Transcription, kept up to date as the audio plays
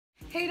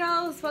Hey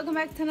dolls, welcome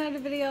back to another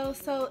video.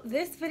 So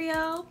this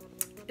video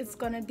is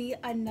gonna be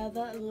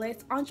another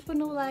Let's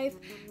Entrepreneur Life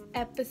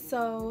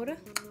episode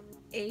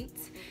 8,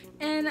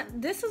 and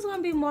this is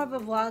gonna be more of a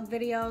vlog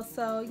video.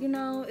 So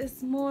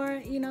it's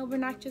more, we're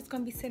not just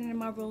gonna be sitting in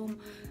my room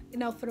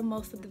for the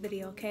most of the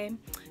video. Okay,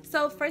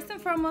 so first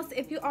and foremost,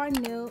 if you are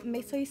new,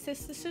 make sure you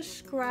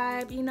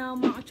subscribe. My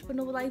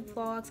Entrepreneur Life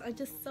vlogs are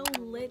just so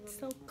lit,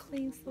 so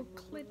clean, so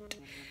clit,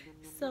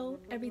 so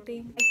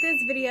everything. Like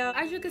this video,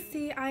 as you can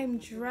see, I am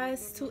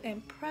dressed to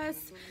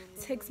impress.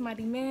 Take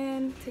somebody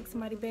man, take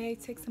somebody babe,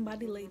 take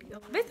somebody lady.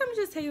 Basically, I'm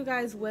just take you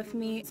guys with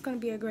me. It's gonna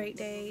be a great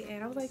day,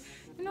 and I was like,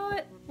 you know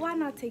what, why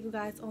not take you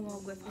guys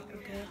along with me?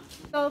 Okay,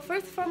 so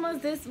first and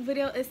foremost, this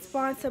video is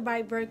sponsored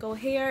by Virgo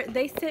Hair.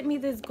 They sent me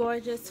this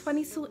gorgeous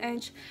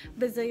 22-inch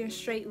Brazilian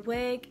straight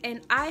wig,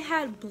 and I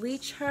had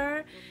bleached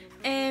her,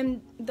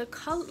 and the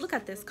color, look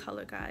at this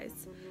color,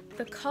 guys.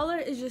 The color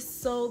is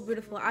just so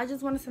beautiful. I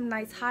just wanted some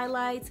nice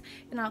highlights,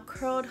 and I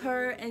curled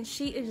her, and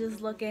she is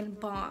just looking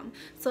bomb.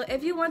 So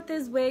if you want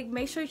this wig,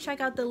 make sure you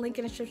check out the link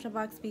in the description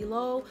box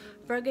below.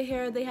 Virgo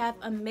Hair, they have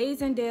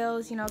amazing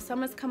deals.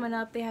 Summer's coming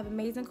up. They have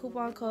amazing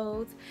coupon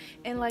codes,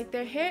 and like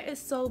their hair is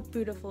so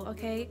beautiful.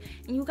 Okay,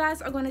 and you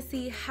guys are going to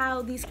see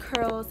how these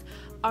curls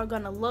are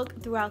gonna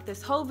look throughout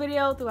this whole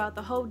video, throughout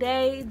the whole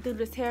day. Do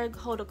this hair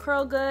hold a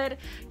curl good?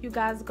 You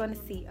guys are gonna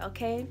see.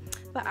 Okay,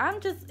 but I'm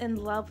just in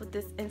love with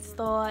this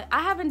install. I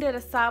haven't did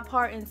a side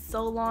part in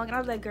so long, and I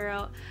was like,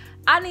 girl,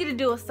 I need to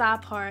do a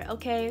side part.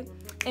 Okay,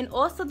 and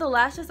also the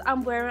lashes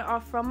I'm wearing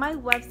are from my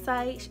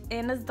website,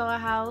 Anna's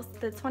Dollhouse,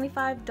 the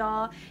 25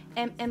 doll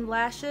MM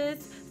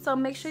lashes. So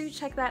make sure you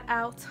check that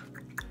out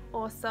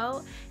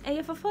also. And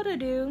without further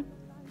ado,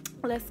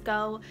 let's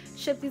go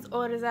ship these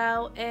orders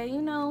out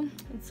and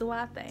do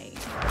our thing.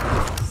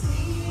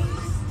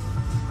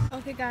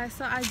 Okay guys,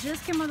 so I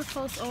just came out of the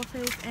post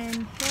office, and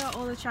here are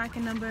all the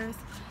tracking numbers,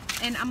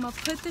 and I'm gonna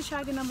put the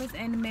tracking numbers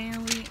in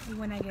manually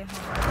when I get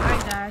home.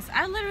 Alright guys,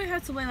 I literally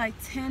had to wait like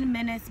 10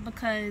 minutes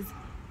because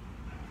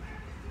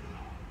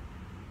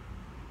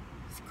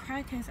this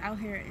crackheads out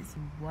here is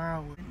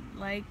wild.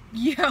 Like,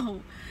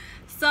 yo.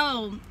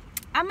 So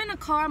I'm in a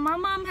car. My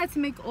mom had to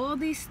make all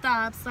these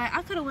stops. Like,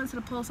 I could have went to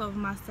the post office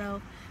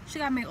myself. She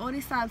got to make all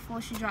these stops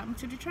before she dropped me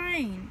to the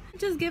train.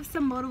 Just give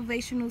some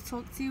motivational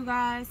talk to you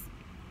guys.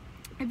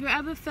 If you're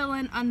ever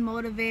feeling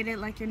unmotivated,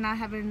 like you're not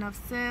having enough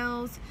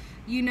sales,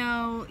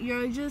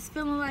 you're just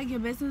feeling like your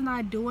business is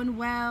not doing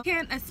well, you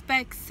can't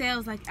expect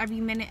sales like every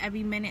minute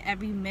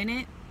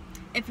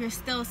if you're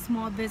still a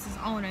small business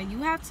owner. You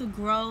have to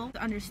grow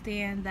to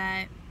understand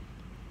that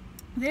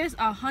there's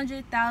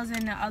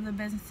 100,000 other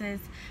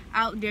businesses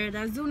out there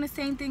that's doing the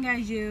same thing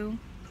as you,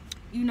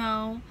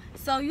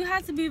 so you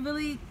have to be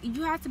really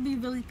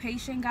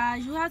patient,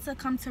 guys. You have to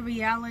come to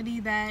reality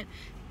that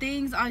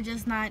things are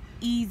just not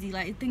easy.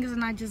 Like, things are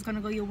not just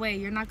gonna go your way.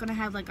 You're not gonna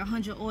have like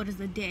 100 orders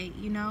a day,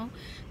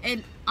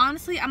 and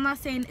honestly, I'm not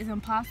saying it's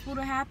impossible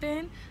to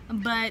happen,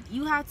 but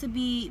you have to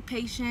be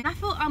patient. I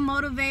feel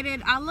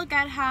unmotivated. I look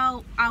at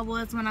how I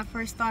was when I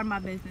first started my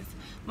business.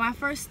 When I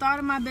first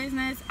started my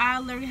business, I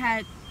literally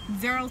had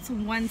 0 to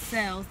 1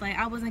 sales. Like,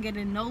 I wasn't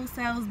getting no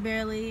sales,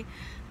 barely.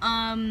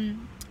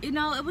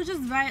 It was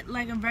just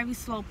a very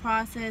slow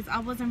process. I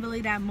wasn't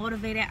really that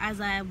motivated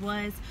as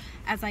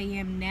I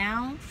am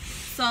now.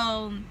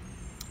 So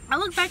I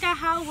look back at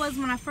how it was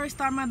when I first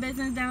started my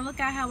business, then I look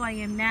at how I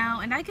am now,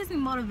 and that gives me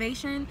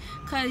motivation,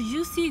 because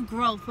you see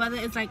growth, whether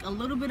it's like a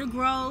little bit of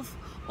growth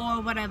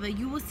or whatever.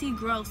 You will see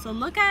growth. So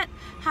look at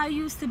how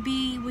you used to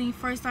be when you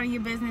first started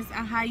your business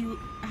and how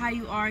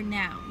you are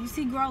now. You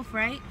see growth,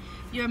 right?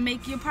 You're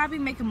probably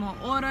making more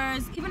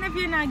orders. Even if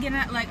you're not getting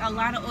like a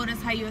lot of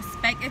orders how you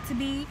expect it to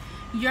be,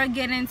 you're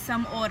getting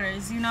some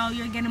orders.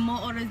 You're getting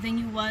more orders than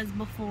you was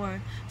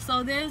before.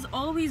 So there's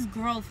always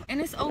growth, and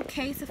it's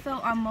okay to feel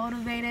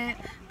unmotivated.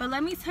 But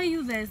let me tell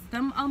you this,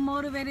 them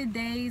unmotivated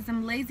days,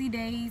 them lazy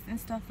days and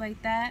stuff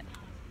like that,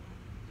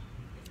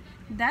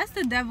 that's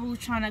the devil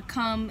trying to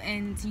come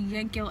and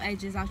yank your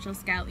edges out your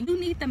scalp. You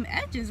need them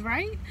edges,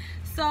 right?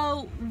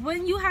 So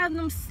when you have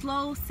them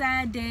slow,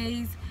 sad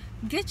days,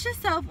 get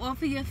yourself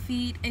off of your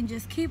feet and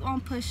just keep on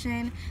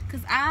pushing,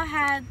 because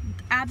I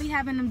be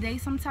having them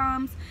days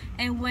sometimes,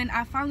 and when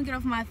I finally get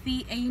off my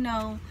feet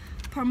and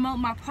promote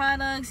my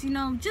products,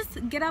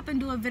 just get up and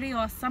do a video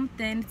or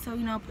something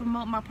to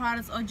promote my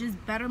products or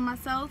just better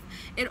myself,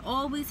 it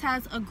always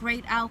has a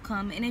great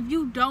outcome. And if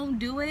you don't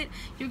do it,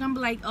 you're gonna be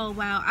like, oh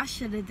wow, I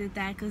should have did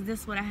that because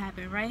this would have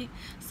happened, right?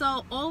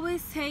 So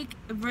always take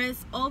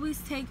risks, always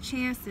take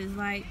chances.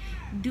 Like,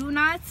 do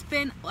not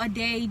spend a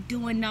day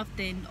doing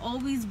nothing.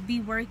 Always be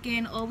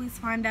working, always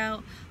find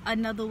out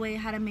another way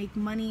how to make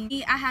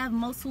money. I have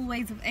multiple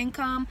ways of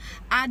income.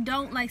 I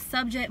don't like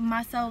subject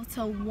myself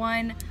to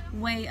one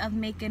way of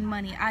making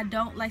money. I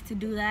don't like to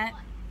do that.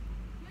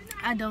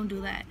 I don't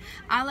do that.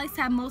 I like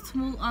to have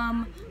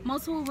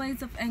multiple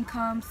ways of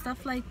income,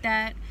 stuff like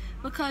that,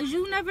 because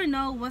you never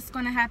know what's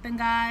gonna happen,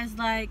 guys.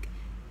 Like,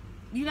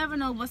 you never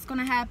know what's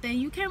gonna happen.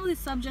 You can't really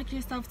subject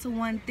yourself to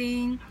one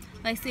thing.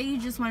 Like, say you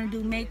just want to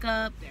do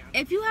makeup.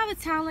 If you have a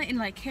talent in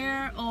like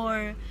hair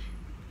or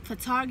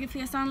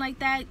photography or something like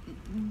that,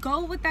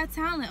 go with that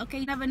talent, okay?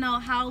 You never know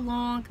how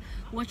long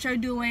what you're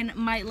doing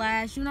might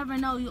last. You never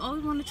know. You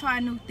always want to try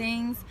new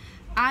things.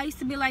 I used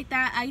to be like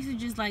that. I used to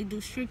just like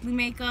do strictly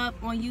makeup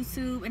on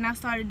YouTube, and I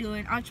started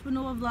doing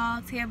entrepreneur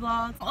vlogs, hair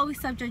vlogs.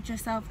 Always subject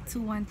yourself to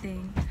one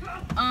thing.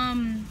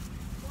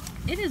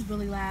 It is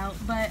really loud,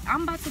 but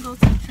I'm about to go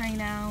to the train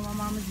now. My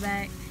mom is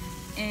back,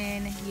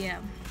 and yeah.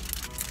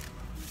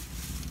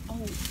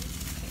 Oh,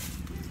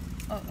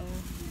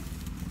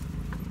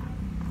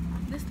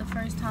 this is the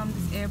first time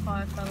this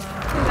AirPod fell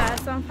out. Okay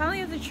guys, so I'm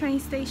finally at the train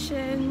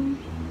station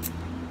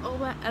or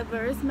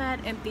whatever. It's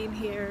mad empty in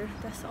here.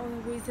 That's the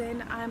only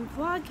reason I'm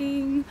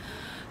vlogging.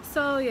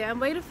 So yeah, I'm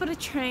waiting for the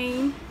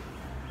train.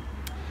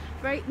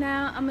 Right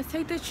now, I'm gonna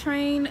take the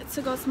train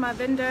to go to my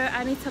vendor.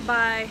 I need to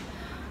buy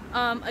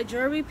a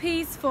jewelry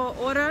piece for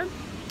order,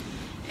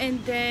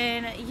 and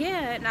then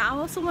yeah, now I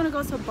also want to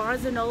go to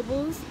Barnes and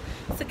Nobles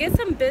to get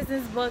some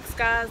business books,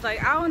 guys.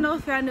 Like, I don't know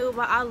if y'all knew,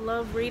 but I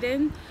love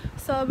reading,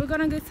 so we're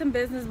gonna get some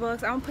business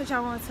books. I'm gonna put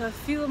y'all on to a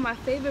few of my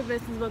favorite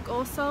business books.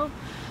 Also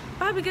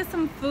probably get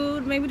some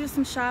food, maybe do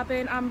some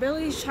shopping. I'm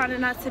really trying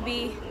not to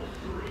be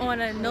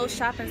on a no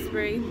shopping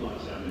spree.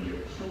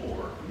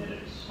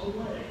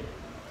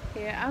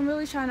 Yeah, I'm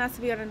really trying not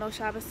to be on a no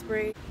shopping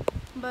spree,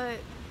 but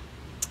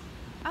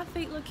I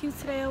think look cute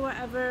today or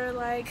whatever.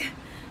 Like,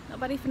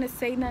 nobody finna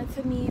say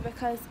nothing to me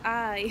because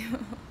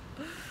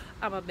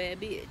I'm a bad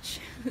bitch.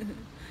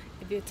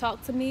 If you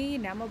talk to me,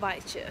 now I'ma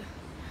bite you.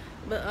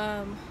 But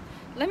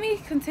let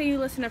me continue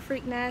listening to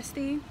Freak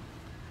Nasty,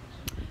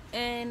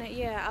 and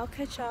yeah, I'll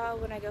catch y'all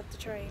when I get off the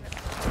train.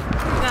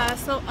 Guys,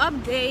 so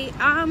update,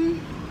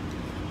 I'm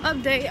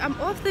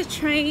off the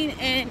train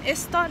and it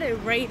started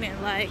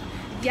raining. Like,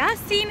 y'all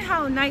seen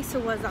how nice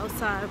it was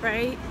outside,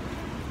 right?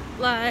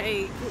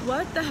 Like,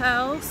 what the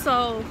hell?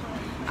 So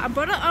I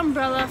bought an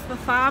umbrella for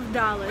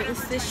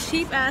 $5. This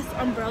cheap ass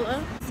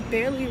umbrella. It's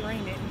barely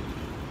raining.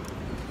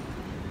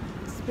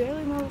 It's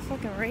barely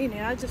motherfucking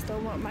raining. I just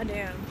don't want my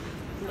damn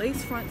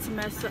lace front to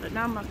mess up.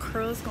 Now my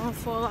curls gonna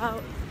fall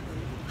out.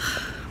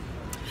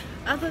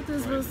 I thought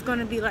this was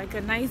gonna be like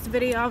a nice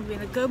video. I'll be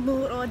in a good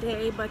mood all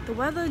day, but the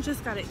weather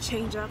just gotta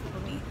change up for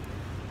me.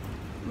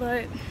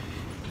 But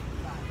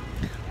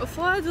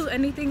before I do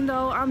anything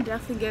though, I'm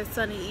definitely getting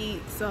something to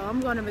eat, so I'm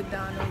going to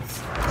McDonald's.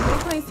 They're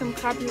playing some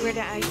copyrighted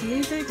ass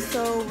music,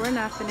 so we're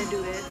not gonna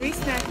do this. 3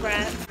 snack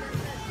wraps.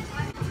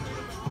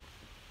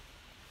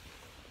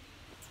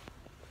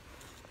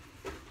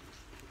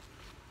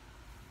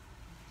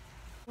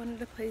 One of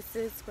the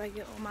places where I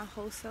get all my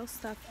wholesale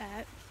stuff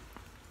at.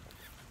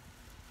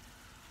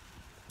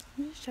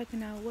 I'm just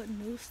checking out what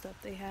new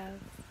stuff they have.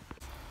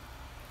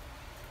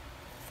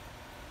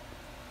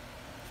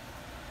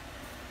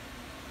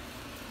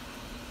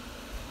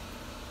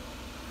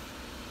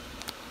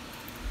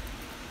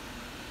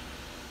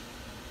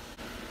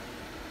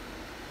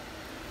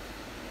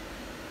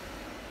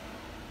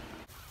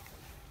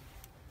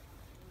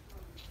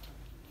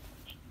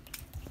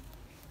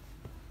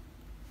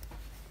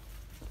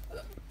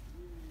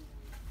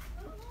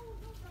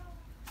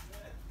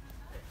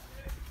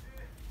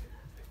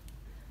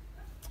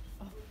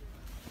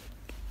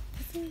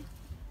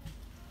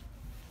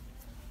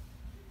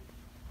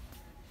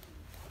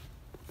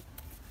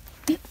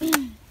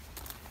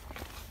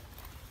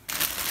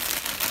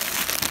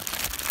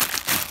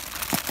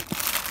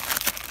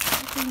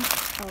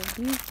 Oh,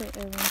 these are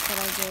earrings that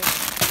I get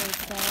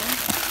wholesale.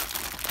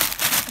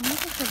 I'm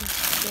looking for the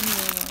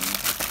skinnier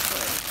ones,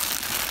 but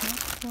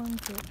next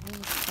ones are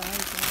really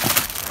sizes.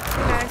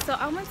 Okay, so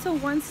I went to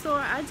one store.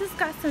 I just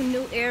got some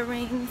new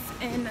earrings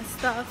and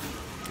stuff.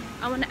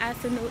 I want to add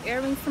some new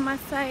earrings to my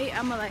site.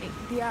 I'm gonna like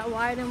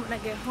DIY them when I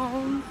get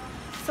home.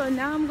 So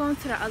now I'm going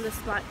to the other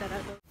spot that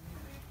I go.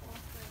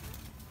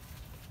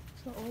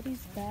 So all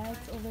these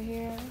bags over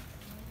here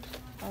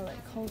are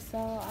like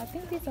wholesale. I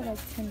think these are like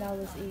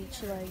 $10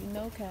 each, like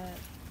no cap.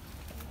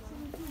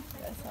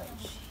 That's how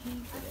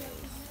cheap it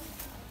is.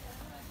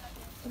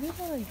 But these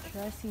are like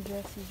dressy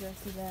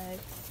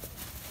bags.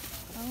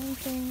 I don't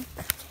think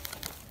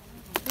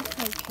it's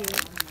quite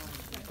cute.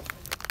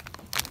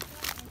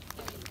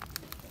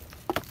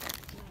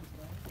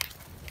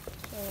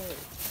 So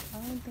I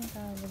don't think I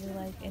really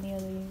like any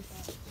of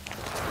these.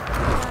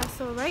 Yeah,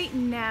 so right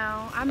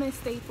now I'm in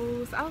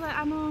Staples. I was like,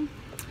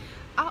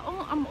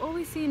 I'm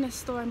always seeing this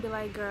store and be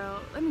like,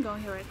 girl, let me go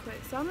in here right quick.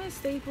 So I'm in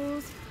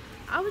Staples.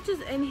 I was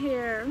just in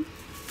here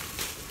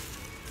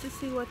to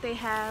see what they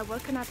have.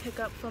 What can I pick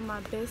up for my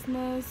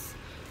business?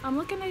 I'm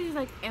looking at these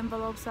like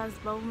envelope size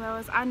bone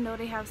mills. I know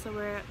they have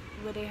somewhere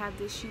where they have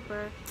this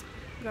cheaper.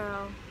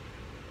 Girl,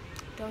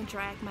 don't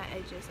drag my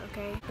edges,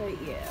 okay? But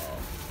yeah,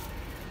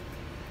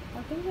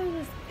 I think they're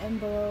just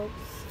envelopes.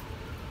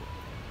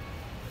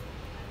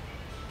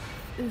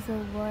 Is a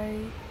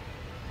white.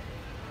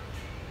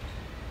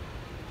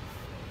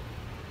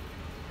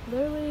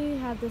 Literally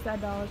have this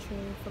at Dollar Tree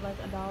for like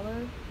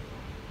 $1.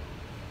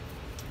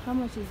 How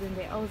much is in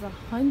there? Oh, it's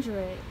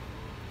 100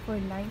 for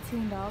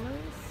 $19.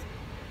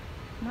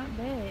 Not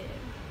bad.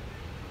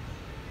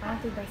 I don't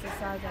think that's the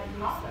size I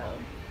use though.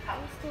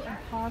 Postal and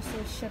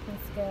parcel shipping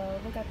scale.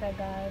 Look at that,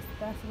 guys.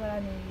 That's what I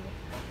need.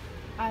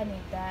 I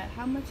need that.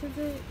 How much is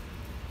it?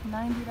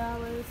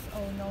 $90.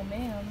 Oh no,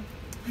 ma'am.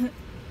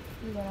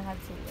 We're gonna have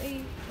to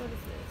wait. What is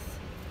this?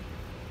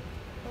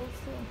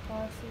 Postal and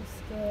parcel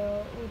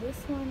scale. Oh, this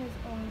one is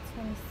only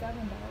 $27.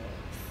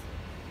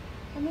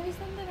 I mean, it's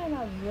something that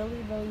I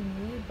really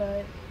need,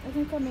 but I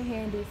can come in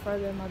handy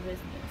further in my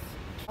business.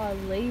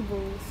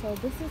 Labels. So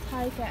this is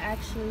how you can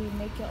actually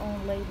make your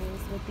own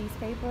labels with these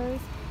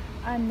papers.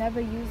 I never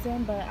use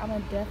them, but I'm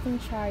gonna definitely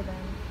try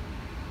them.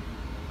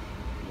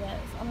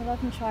 Yes, I'm gonna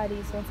definitely try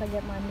these once I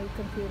get my new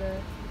computer.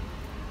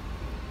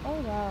 Oh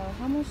wow,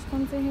 how much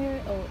comes in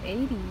here? Oh,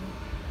 80.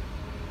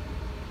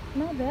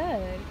 Not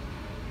bad.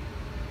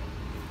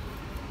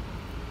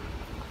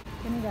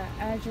 Then we got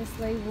address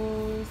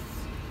labels,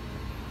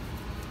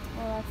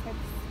 all that type of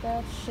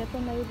stuff,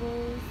 shipping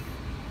labels.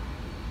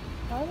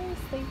 All those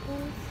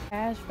staples.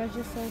 Cash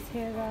registers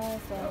here, guys.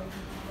 So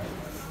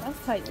that's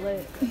tight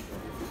lit.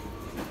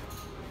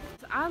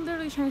 I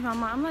literally changed my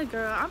mind. I'm like,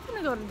 girl, I'm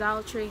gonna go to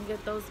Dollar Tree and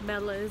get those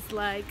Bellas.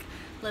 Like,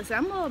 listen,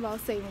 I'm all about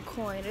saving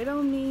coin. It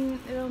don't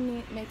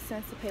make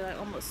sense to pay like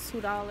almost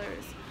 $2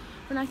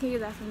 when I can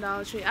get that from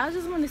Dollar Tree. I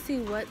just want to see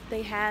what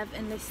they have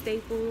in the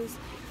staples.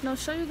 You know,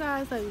 show you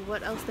guys like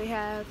what else they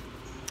have.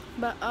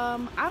 But I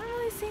don't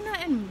really see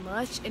nothing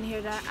much in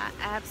here that I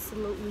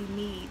absolutely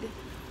need,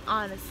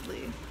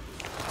 honestly.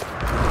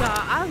 Y'all,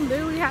 I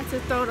literally had to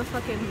throw the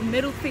fucking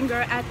middle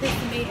finger at this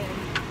man.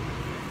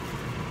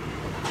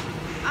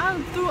 I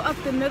threw up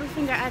the middle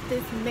finger at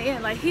this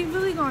man. Like, he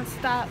really gonna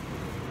stop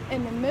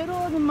in the middle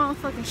of the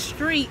motherfucking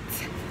street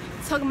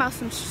talking about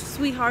some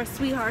sweetheart.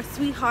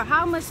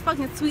 How much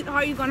fucking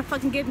sweetheart you gonna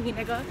fucking give me,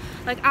 nigga?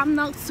 Like, I'm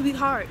no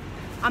sweetheart.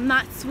 I'm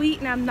not sweet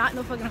and I'm not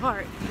no fucking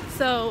heart.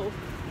 So,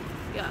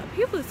 yeah,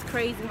 people is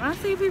crazy. When I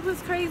say people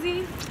is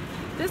crazy,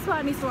 this is why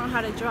I need to learn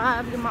how to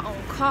drive, get my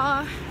own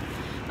car.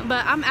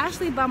 But I'm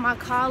actually by my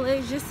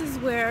college. This is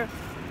where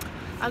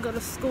I go to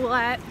school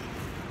at.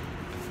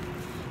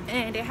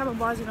 And they have a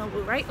Barnes &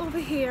 Noble right over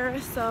here.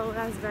 So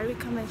that's very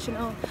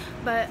conventional.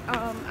 But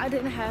I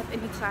didn't have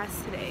any class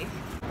today.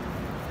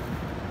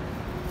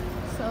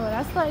 So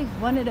that's like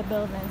one of the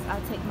buildings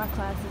I take my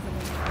classes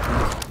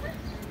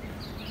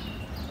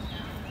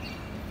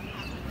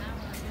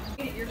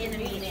in. In the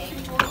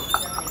meeting.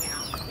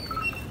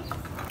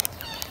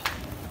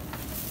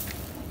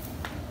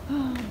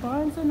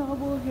 Barnes &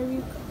 Noble, here we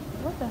go.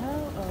 What the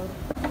hell? Oh.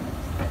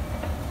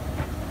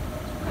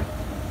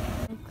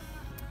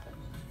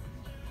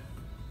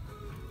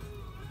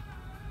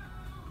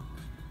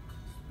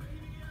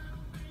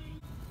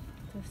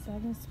 The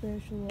 7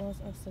 spiritual laws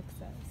of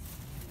success.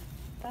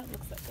 That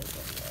looks like a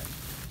good one.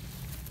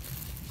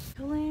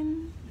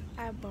 Chilling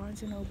at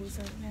Barnes & Noble's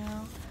right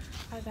now.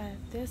 I got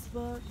this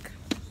book.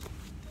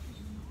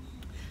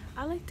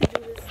 I like to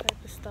do this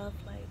type of stuff,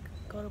 like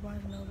go to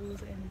Barnes &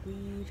 Noble's and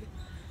read.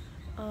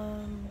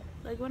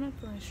 Like when I'm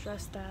feeling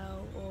stressed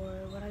out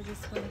or when I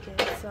just want to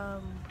get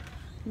some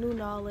new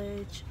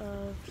knowledge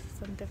of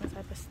some different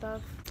type of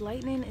stuff.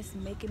 Lightning is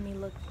making me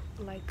look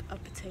like a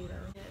potato.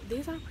 Yeah,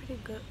 these are pretty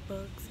good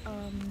books.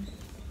 I'm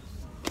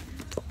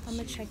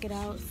gonna check it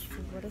out,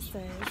 see what it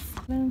says.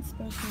 Then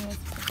special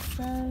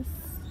success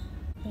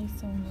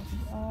based on what we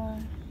are.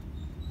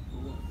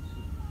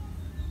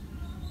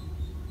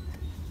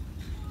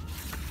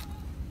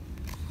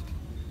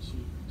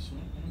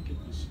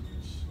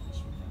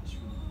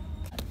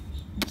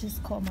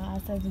 Just caught my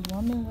eyes as a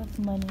woman with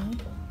money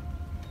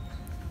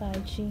by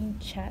Jean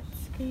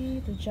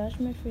Chatsky. The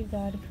judgment-free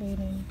guide to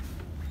creating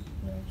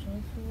your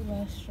joyful,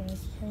 less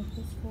stress,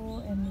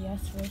 purposeful, and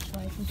yes, rich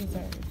life you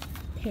deserve.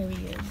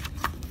 Period.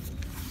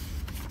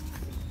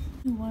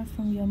 You want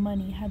from your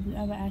money? Have you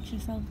ever asked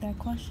yourself that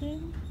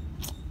question?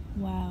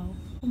 Wow.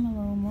 I'm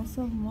alone. Most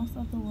of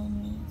the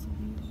women to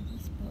read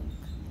this book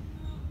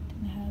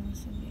didn't have a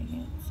severe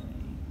answer.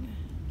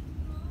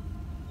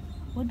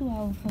 What do I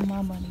want from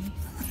my money?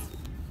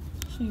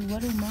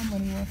 What do my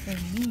money want from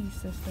me,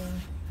 sister?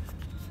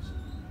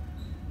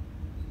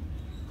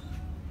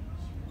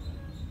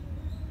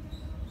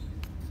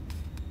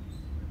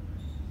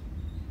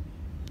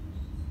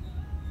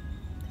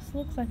 This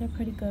looks like a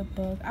pretty good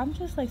book. I'm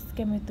just like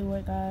skimming through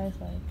it, guys.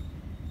 Like,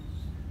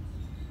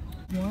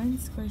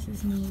 wants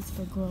versus needs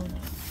for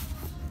grown-ups.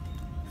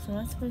 So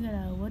let's figure it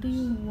out. What do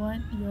you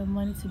want your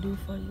money to do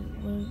for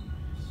you?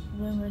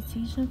 When we're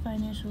teaching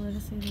financial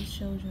literacy to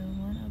children,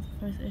 one of the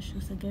first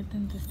issues is to get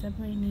them to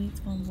separate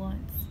needs from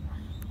wants.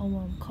 A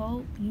warm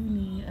coat, you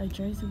need a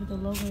jersey with the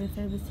logo of your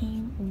favorite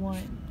team,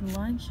 want.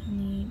 Lunch,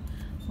 need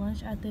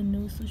lunch at the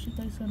new sushi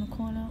place on the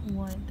corner,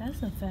 want.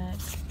 That's a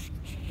fact.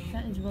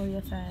 That is really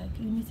a fact.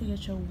 You need to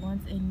get your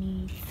wants and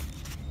needs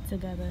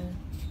together.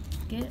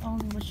 Get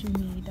only what you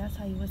need. That's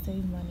how you would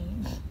save money.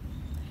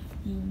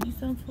 You need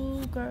some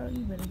food, girl, you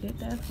better get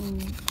that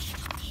food.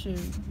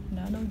 Shoot,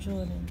 not no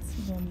Jordans.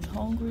 You're gonna be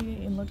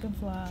hungry and looking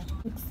fly.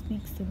 It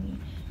speaks to me.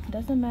 It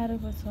doesn't matter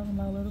if we're talking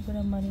about a little bit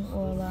of money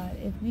or a lot.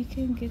 If we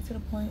can get to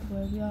the point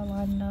where we are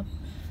lining up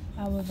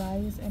our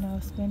values and our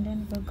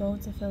spending, we're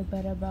going to feel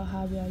better about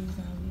how we are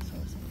using our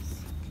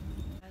resources.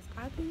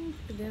 think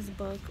this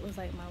book was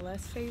like my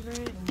less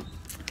favorite.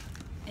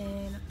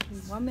 And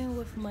Woman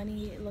with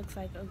Money, it looks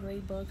like a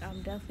great book.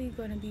 I'm definitely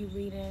going to be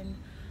reading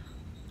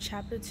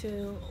chapter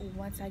 2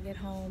 once I get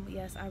home.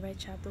 Yes, I read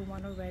chapter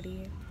 1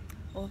 already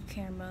off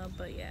camera,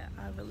 but yeah,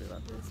 I really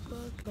love this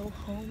book. Go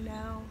home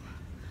now.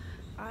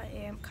 I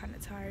am kind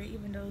of tired,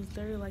 even though it's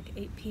literally like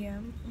 8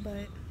 p.m.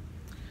 but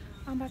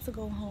I'm about to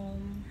go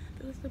home.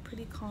 This is a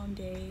pretty calm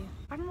day.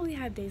 I don't really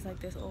have days like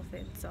this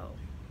often, so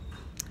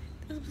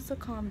this was a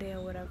calm day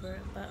or whatever.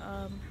 But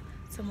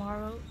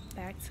tomorrow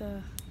back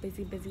to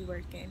busy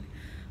working.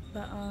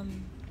 But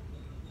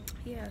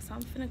yeah, so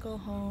I'm finna go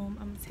home.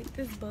 I'm gonna take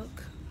this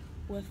book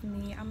with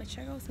me. I'm gonna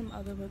check out some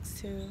other books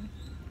too.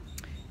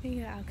 And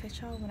yeah, I'll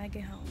catch y'all when I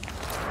get home.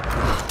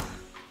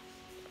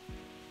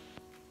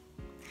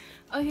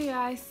 Okay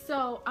guys,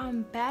 so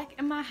I'm back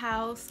in my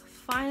house.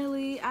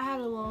 Finally, I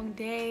had a long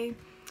day.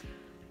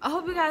 I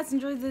hope you guys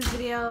enjoyed this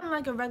video. Kind of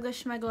like a regular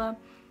schmegler.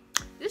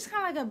 This is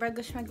kind of like a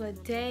regular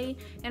schmegler day.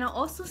 And I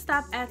also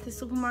stopped at the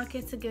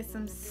supermarket to get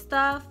some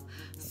stuff.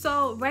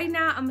 So right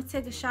now, I'm gonna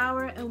take a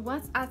shower. And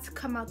once I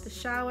come out the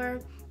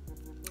shower,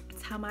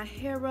 tie my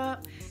hair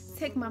up,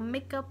 take my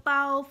makeup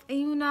off, and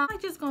you know, I'm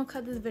just gonna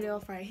cut this video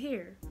off right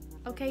here.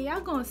 Okay,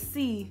 y'all gonna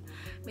see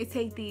me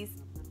take these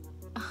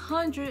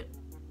 100.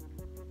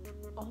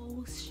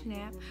 Oh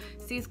snap!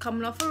 See, it's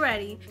coming off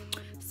already.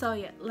 So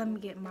yeah, let me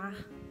get my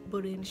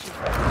booty in the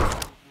shower.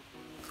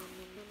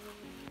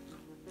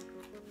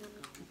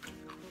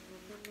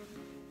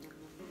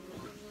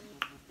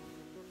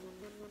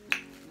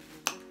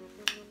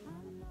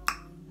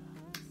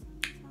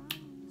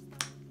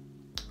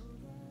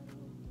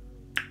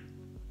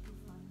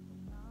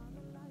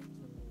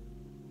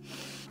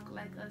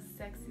 Like a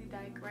sexy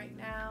dyke right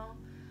now.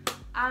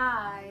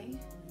 I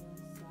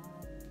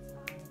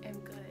am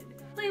good.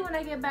 When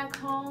I get back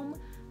home,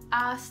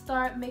 I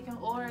start making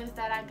orders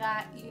that I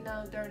got, you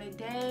know, during the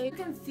day. You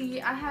can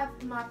see I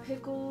have my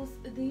pickles.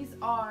 These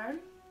are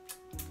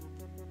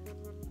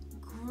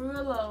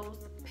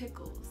Grillo's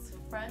pickles,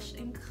 fresh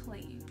and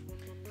clean.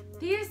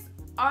 These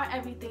are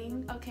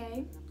everything,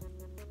 okay?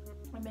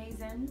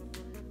 Amazing.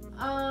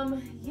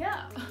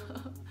 Yeah.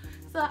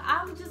 So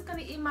I'm just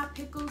gonna eat my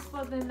pickles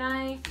for the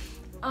night.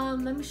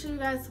 Let me show you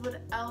guys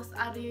what else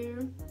I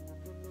do.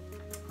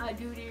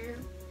 There.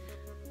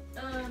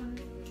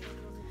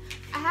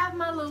 I have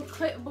my little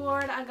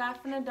clipboard I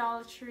got from the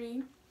Dollar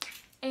Tree.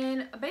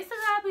 And basically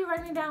I'll be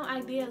writing down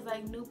ideas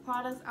like new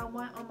products I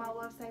want on my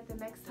website the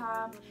next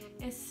time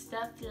and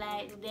stuff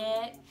like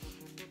that.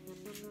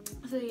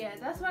 So yeah,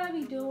 that's what I'll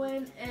be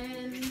doing.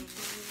 And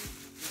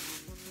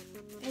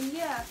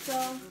yeah,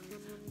 so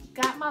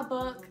got my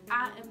book.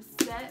 I am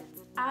set.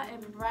 I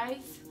am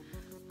bright.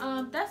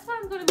 That's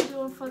what I'm gonna be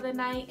doing for the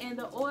night and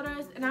the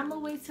orders. And I'm gonna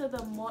wait till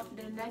the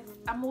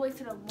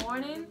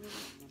morning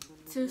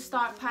to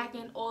start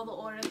packing all the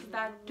orders, because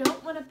I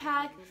don't want to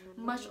pack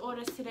much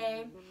orders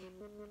today.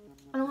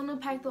 I don't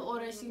want to pack the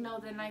orders, you know,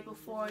 the night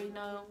before, you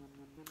know,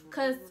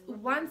 because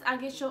once I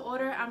get your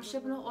order, I'm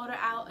shipping the order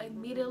out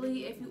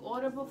immediately. If you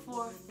order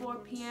before 4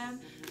 p.m.,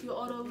 your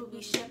order will be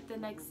shipped the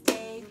next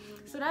day.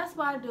 So that's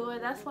why I do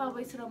it. That's why I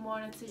wait till the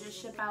morning to just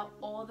ship out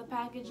all the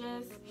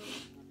packages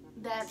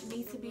that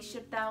need to be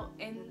shipped out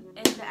in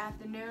the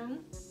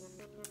afternoon.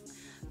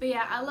 But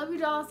yeah, I love you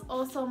guys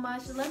all so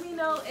much. Let me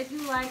know if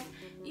you like,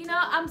 you know,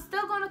 I'm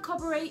still going to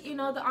incorporate, you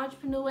know, the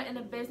entrepreneur and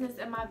the business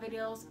in my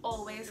videos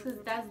always, because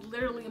that's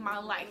literally my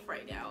life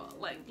right now.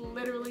 Like,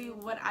 literally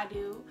what I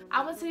do.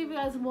 I will tell you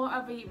guys more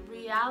of a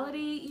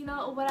reality, you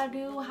know, of what I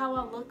do, how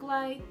I look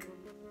like.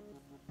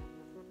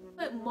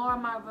 Put more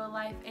of my real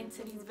life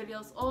into these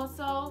videos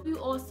also. Thank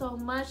you all so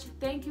much.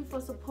 Thank you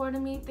for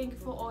supporting me. Thank you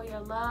for all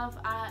your love.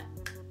 I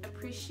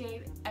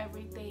appreciate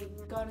everything.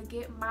 Gonna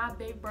get my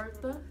big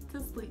Bertha to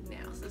sleep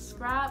now.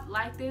 Subscribe,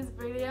 like this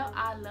video.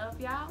 I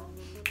love y'all,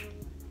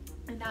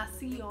 and I'll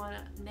see you on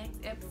the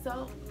next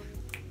episode.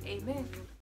 Amen.